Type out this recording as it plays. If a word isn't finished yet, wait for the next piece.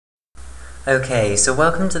Okay, so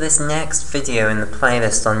welcome to this next video in the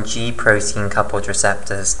playlist on G-protein coupled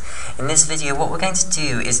receptors. In this video, what we're going to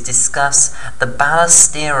do is discuss the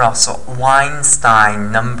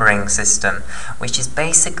Ballesteros-Weinstein numbering system, which is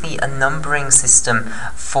basically a numbering system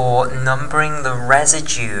for numbering the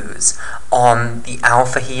residues on the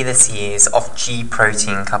alpha helices of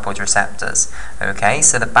G-protein coupled receptors. Okay,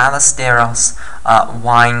 so the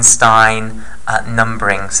Ballesteros-Weinstein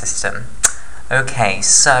numbering system. Okay,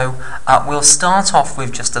 so we'll start off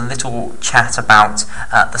with just a little chat about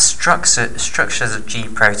the structures of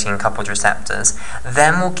G-protein coupled receptors.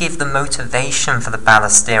 Then we'll give the motivation for the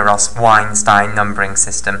Ballesteros-Weinstein numbering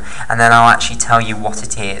system, and then I'll actually tell you what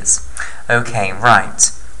it is. Okay, right.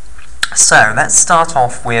 So let's start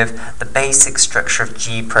off with the basic structure of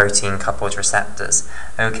G-protein coupled receptors.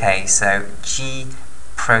 Okay, so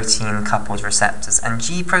G-protein coupled receptors, and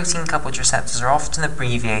G-protein coupled receptors are often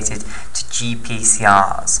abbreviated to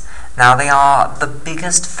GPCRs. Now, they are the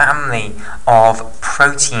biggest family of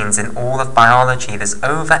proteins in all of biology. There's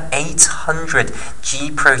over 800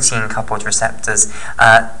 G-protein coupled receptors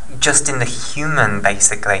just in the human,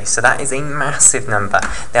 basically. So that is a massive number.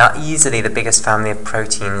 They are easily the biggest family of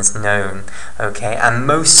proteins known. Okay, and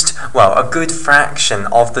a good fraction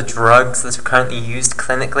of the drugs that are currently used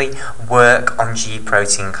clinically work on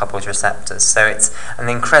G-protein coupled receptors. So it's an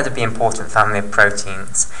incredibly important family of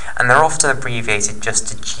proteins, and they're often abbreviated just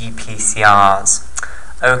to GPCRs.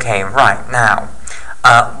 Okay, right, now,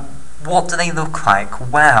 what do they look like?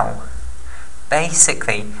 Well,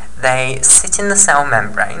 basically, they sit in the cell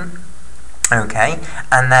membrane, okay,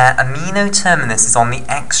 and their amino terminus is on the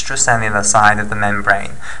extracellular side of the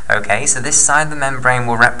membrane. Okay, so this side of the membrane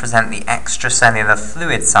will represent the extracellular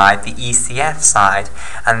fluid side, the ECF side,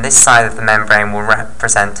 and this side of the membrane will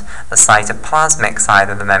represent the cytoplasmic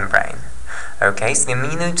side of the membrane. Okay, so the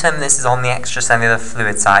amino terminus is on the extracellular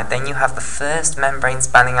fluid side. Then you have the first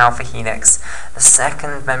membrane-spanning alpha helix, the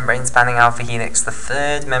second membrane-spanning alpha helix, the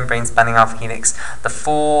third membrane-spanning alpha helix, the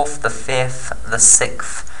fourth, the fifth, the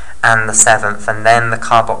sixth, and the seventh, and then the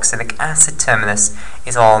carboxylic acid terminus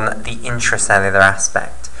is on the intracellular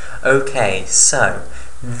aspect. Okay, so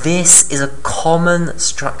this is a common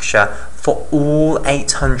structure for all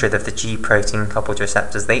 800 of the G-protein coupled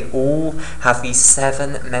receptors. They all have these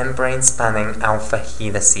 7 membrane-spanning alpha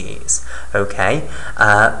helices. Okay,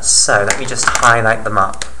 so let me just highlight them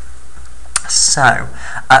up. So,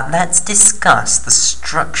 let's discuss the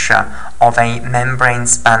structure of a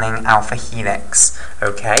membrane-spanning alpha helix.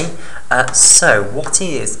 Okay, so what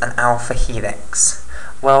is an alpha helix?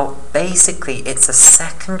 Well, basically, it's a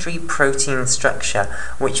secondary protein structure,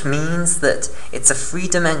 which means that it's a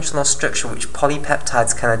three-dimensional structure which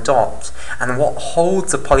polypeptides can adopt, and what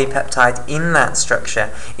holds a polypeptide in that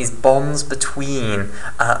structure is bonds between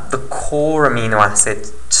the core amino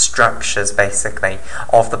acid structures, basically,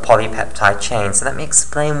 of the polypeptide chain. So let me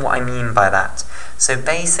explain what I mean by that. So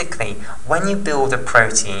basically, when you build a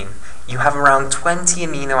protein, you have around 20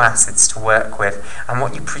 amino acids to work with, and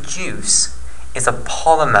what you produce is a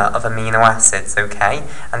polymer of amino acids, okay?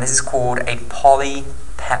 And this is called a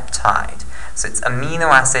polypeptide. So it's amino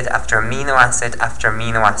acid after amino acid after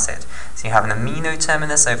amino acid. So you have an amino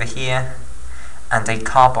terminus over here and a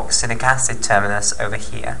carboxylic acid terminus over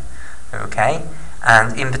here, okay?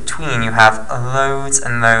 And in between you have loads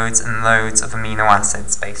and loads and loads of amino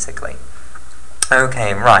acids, basically.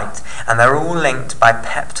 Okay, right, and they're all linked by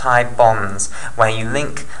peptide bonds, where you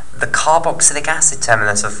link the carboxylic acid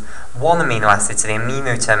terminus of one amino acid to the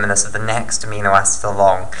amino terminus of the next amino acid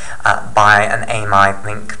along by an amide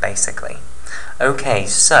link, basically. Okay,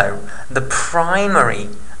 so the primary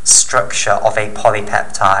structure of a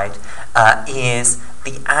polypeptide is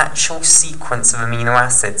the actual sequence of amino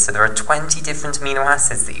acids. So there are 20 different amino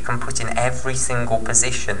acids that you can put in every single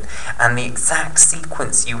position, and the exact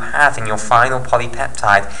sequence you have in your final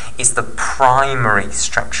polypeptide is the primary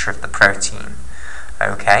structure of the protein.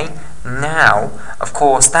 Okay, now, of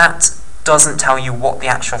course, that doesn't tell you what the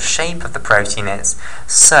actual shape of the protein is.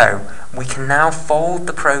 So we can now fold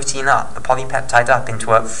the protein up, the polypeptide up,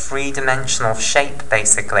 into a three-dimensional shape,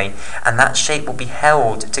 basically, and that shape will be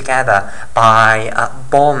held together by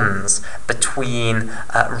bonds between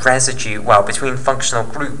between functional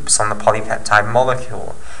groups on the polypeptide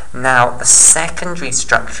molecule. Now, the secondary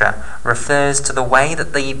structure refers to the way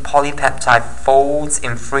that the polypeptide folds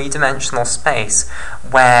in three-dimensional space,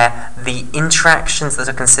 where the interactions that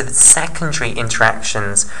are considered secondary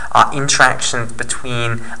interactions are interactions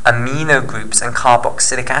between amino groups and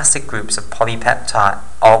carboxylic acid groups of polypeptide,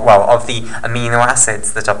 of the amino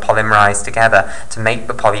acids that are polymerized together to make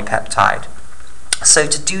the polypeptide. So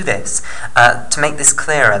to do this, to make this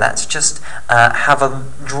clearer, let's just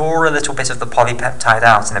draw a little bit of the polypeptide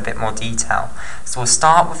out in a bit more detail. So we'll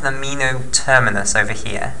start with an amino terminus over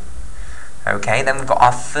here. Okay, then we've got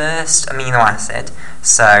our first amino acid,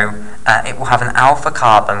 so it will have an alpha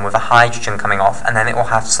carbon with a hydrogen coming off, and then it will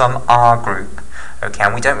have some R group. Okay,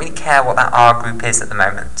 and we don't really care what that R group is at the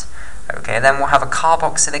moment. Okay, then we'll have a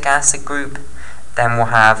carboxylic acid group, then we'll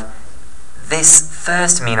have this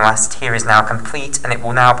first amino acid here is now complete, and it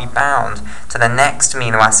will now be bound to the next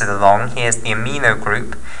amino acid along. Here's the amino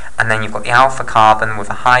group, and then you've got the alpha carbon with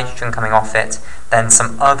a hydrogen coming off it, then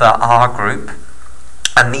some other R group,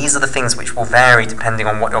 and these are the things which will vary depending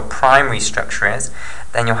on what your primary structure is.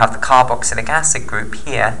 Then you'll have the carboxylic acid group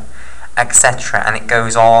here, etc., and it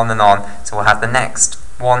goes on and on. So we'll have the next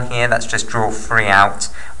one here, let's just draw 3 out.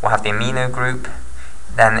 We'll have the amino group,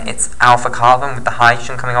 then it's alpha carbon with the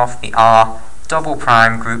hydrogen coming off, the R double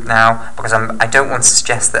prime group now, because I don't want to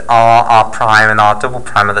suggest that R prime and R double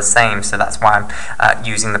prime are the same, so that's why I'm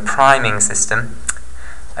using the priming system.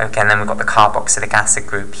 Okay, and then we've got the carboxylic acid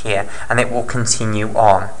group here, and it will continue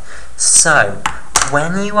on. So,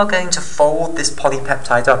 when you are going to fold this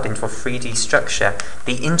polypeptide up into a 3D structure,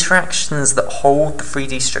 the interactions that hold the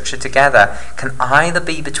 3D structure together can either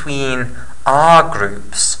be between R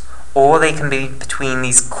groups, or they can be between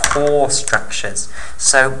these core structures.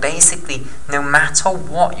 So basically, no matter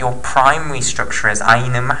what your primary structure is, i.e.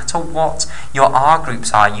 no matter what your R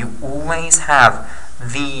groups are, you always have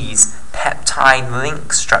these peptide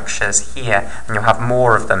link structures here, and you'll have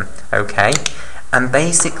more of them, okay? And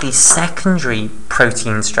basically, secondary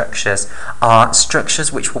protein structures are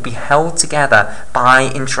structures which will be held together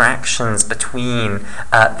by interactions between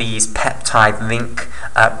these peptide link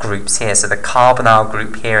groups here. So the carbonyl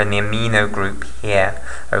group here and the amino group here,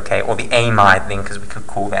 okay, or the amide link, as we could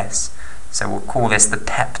call this. So we'll call this the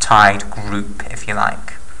peptide group, if you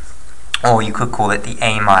like. Or you could call it the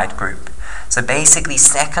amide group. So basically,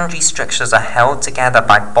 secondary structures are held together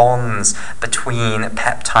by bonds between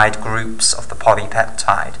peptide groups of the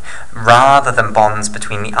polypeptide, rather than bonds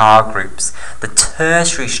between the R groups. The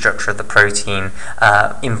tertiary structure of the protein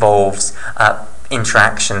involves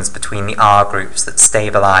interactions between the R groups that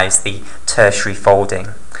stabilize the tertiary folding.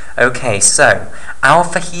 Okay, so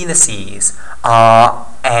alpha helices are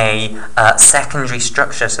a secondary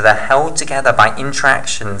structure, so they're held together by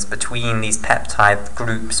interactions between these peptide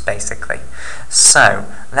groups, basically. So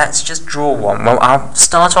let's just draw one. Well, I'll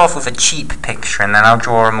start off with a cheap picture, and then I'll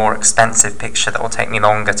draw a more expensive picture that will take me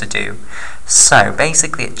longer to do. So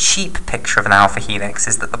basically, a cheap picture of an alpha helix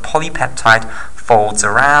is that the polypeptide folds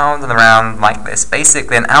around and around like this.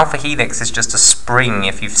 Basically, an alpha helix is just a spring.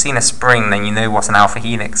 If you've seen a spring, then you know what an alpha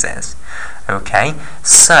helix is. Okay,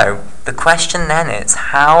 so the question then is,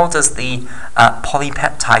 how does the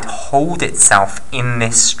polypeptide hold itself in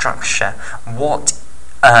this structure? What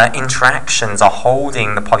interactions are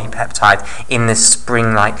holding the polypeptide in this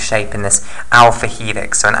spring-like shape, in this alpha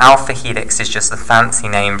helix? So an alpha helix is just a fancy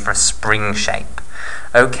name for a spring shape.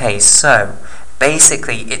 Okay, so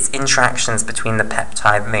basically it's interactions between the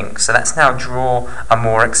peptide links. So let's now draw a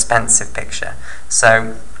more expensive picture.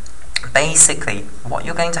 So basically, what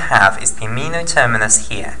you're going to have is the amino terminus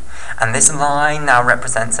here, and this line now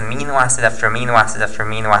represents amino acid after amino acid after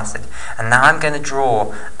amino acid. And now I'm going to draw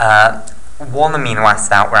one amino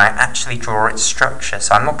acid out where I actually draw its structure.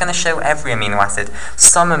 So I'm not going to show every amino acid.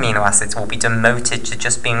 Some amino acids will be demoted to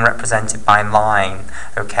just being represented by line,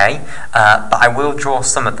 okay? But I will draw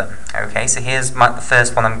some of them, okay? So here's the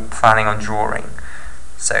first one I'm planning on drawing.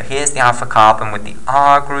 So here's the alpha carbon with the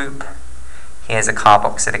R group. Here's a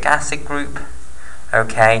carboxylic acid group,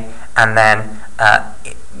 okay, and then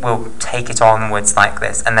we'll take it onwards like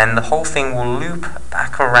this, and then the whole thing will loop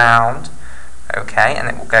back around, okay, and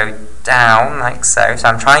it will go down like so. So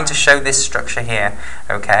I'm trying to show this structure here,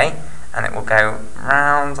 okay, and it will go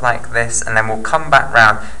round like this, and then we'll come back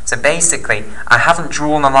round. So basically, I haven't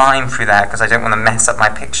drawn a line through there because I don't want to mess up my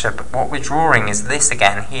picture, but what we're drawing is this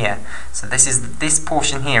again here. So this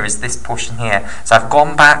portion here is this portion here. So I've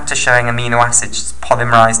gone back to showing amino acids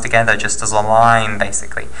polymerized together just as a line,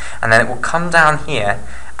 basically. And then it will come down here,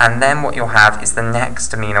 and then what you'll have is the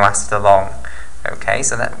next amino acid along. Okay,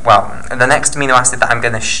 so that, well, the next amino acid that I'm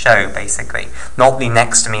going to show, basically, not the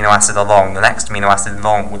next amino acid along. The next amino acid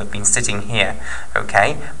along would have been sitting here,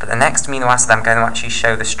 okay, but the next amino acid I'm going to actually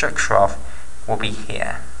show the structure of will be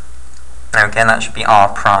here. Okay, and that should be R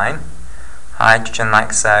prime, hydrogen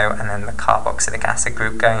like so, and then the carboxylic acid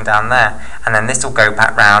group going down there, and then this will go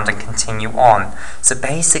back round and continue on. So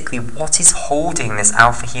basically, what is holding this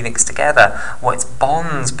alpha helix together? Well, it's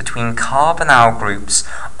bonds between carbonyl groups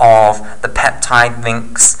of the peptide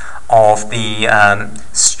links of the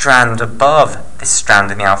strand above this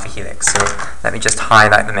strand in the alpha helix. So let me just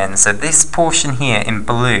highlight them in. So this portion here in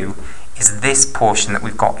blue is this portion that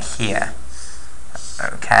we've got here.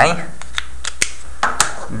 Okay.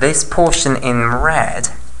 This portion in red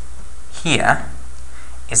here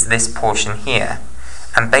is this portion here.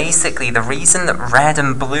 And basically the reason that red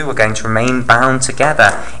and blue are going to remain bound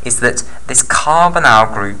together is that this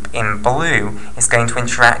carbonyl group in blue is going to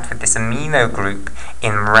interact with this amino group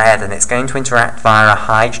in red, and it's going to interact via a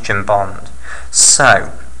hydrogen bond.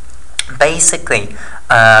 So basically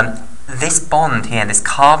this bond here, this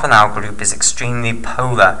carbonyl group, is extremely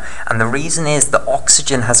polar, and the reason is that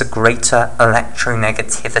oxygen has a greater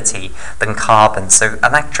electronegativity than carbon. So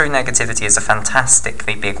electronegativity is a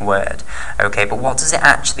fantastically big word, okay, but what does it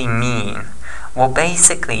actually mean? Well,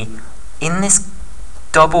 basically, in this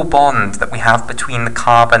double bond that we have between the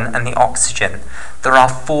carbon and the oxygen, there are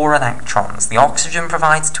 4 electrons. The oxygen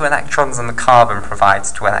provides 2 electrons and the carbon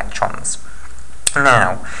provides 2 electrons.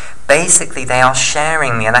 Now, basically they are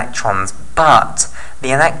sharing the electrons, but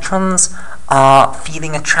the electrons are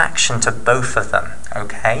feeling attraction to both of them,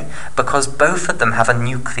 okay? Because both of them have a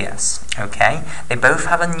nucleus, okay? They both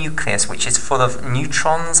have a nucleus which is full of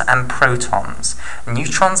neutrons and protons.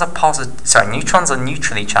 Neutrons are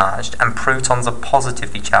neutrally charged and protons are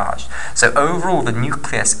positively charged. So overall the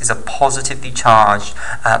nucleus is a positively charged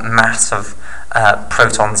mass of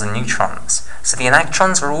protons and neutrons. So the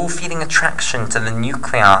electrons are all feeling attraction to the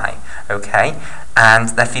nuclei, okay? And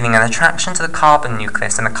they're feeling an attraction to the carbon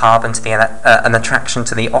nucleus and an attraction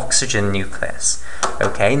to the oxygen nucleus.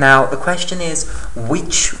 Okay, now the question is,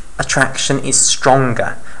 which attraction is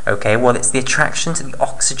stronger? Okay, well, it's the attraction to the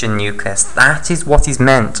oxygen nucleus. That is what is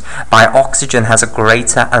meant by oxygen has a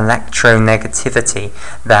greater electronegativity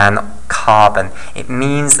than carbon. It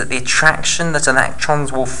means that the attraction that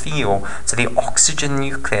electrons will feel to the oxygen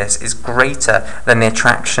nucleus is greater than the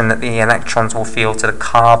attraction that the electrons will feel to the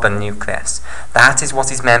carbon nucleus. That is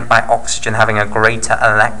what is meant by oxygen having a greater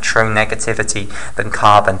electronegativity than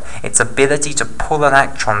carbon. Its ability to pull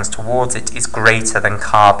electrons towards it is greater than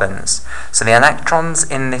carbon's. So the electrons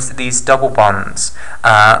in these double bonds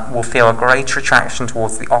will feel a greater attraction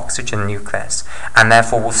towards the oxygen nucleus, and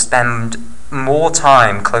therefore will spend more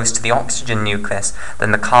time close to the oxygen nucleus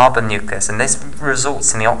than the carbon nucleus, and this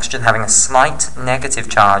results in the oxygen having a slight negative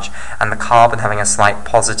charge and the carbon having a slight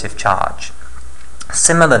positive charge.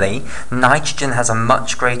 Similarly, nitrogen has a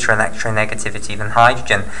much greater electronegativity than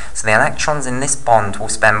hydrogen, so the electrons in this bond will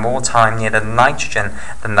spend more time near the nitrogen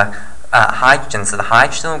than the hydrogen, so the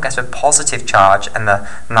hydrogen will get a positive charge and the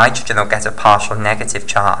nitrogen will get a partial negative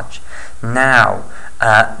charge. Now,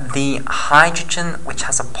 the hydrogen which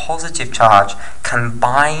has a positive charge can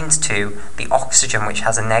bind to the oxygen which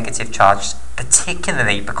has a negative charge,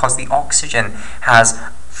 particularly because the oxygen has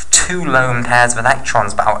 2 lone pairs of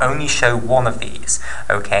electrons, but I'll only show one of these,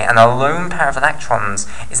 okay? And a lone pair of electrons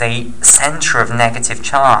is a center of negative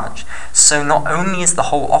charge. So not only is the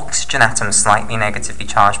whole oxygen atom slightly negatively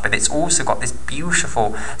charged, but it's also got this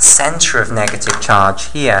beautiful center of negative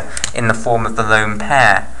charge here in the form of the lone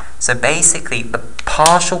pair. So basically, the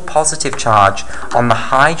partial positive charge on the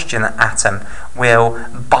hydrogen atom will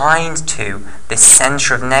bind to this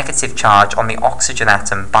center of negative charge on the oxygen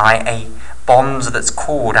atom by a bond that's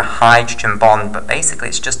called a hydrogen bond, but basically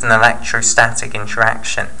it's just an electrostatic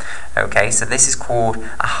interaction. Okay, so this is called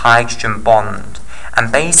a hydrogen bond.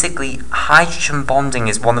 And basically, hydrogen bonding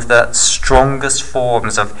is one of the strongest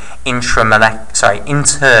forms of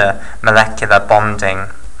intermolecular bonding.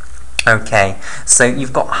 Okay, so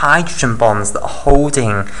you've got hydrogen bonds that are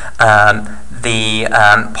holding the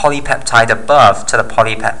polypeptide above to the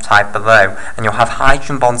polypeptide below, and you'll have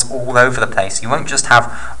hydrogen bonds all over the place. You won't just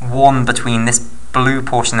have one between this blue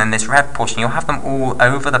portion and this red portion, you'll have them all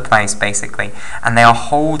over the place basically, and they are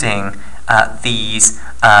holding these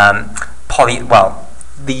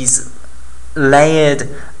layered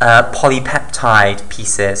polypeptide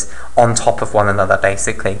pieces on top of one another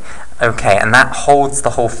basically. Okay, and that holds the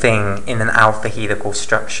whole thing in an alpha helical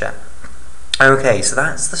structure. Okay, so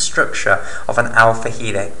that's the structure of an alpha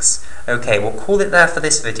helix. Okay, we'll call it there for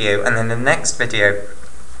this video, and in the next video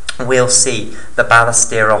we'll see the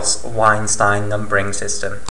Ballesteros-Weinstein numbering system.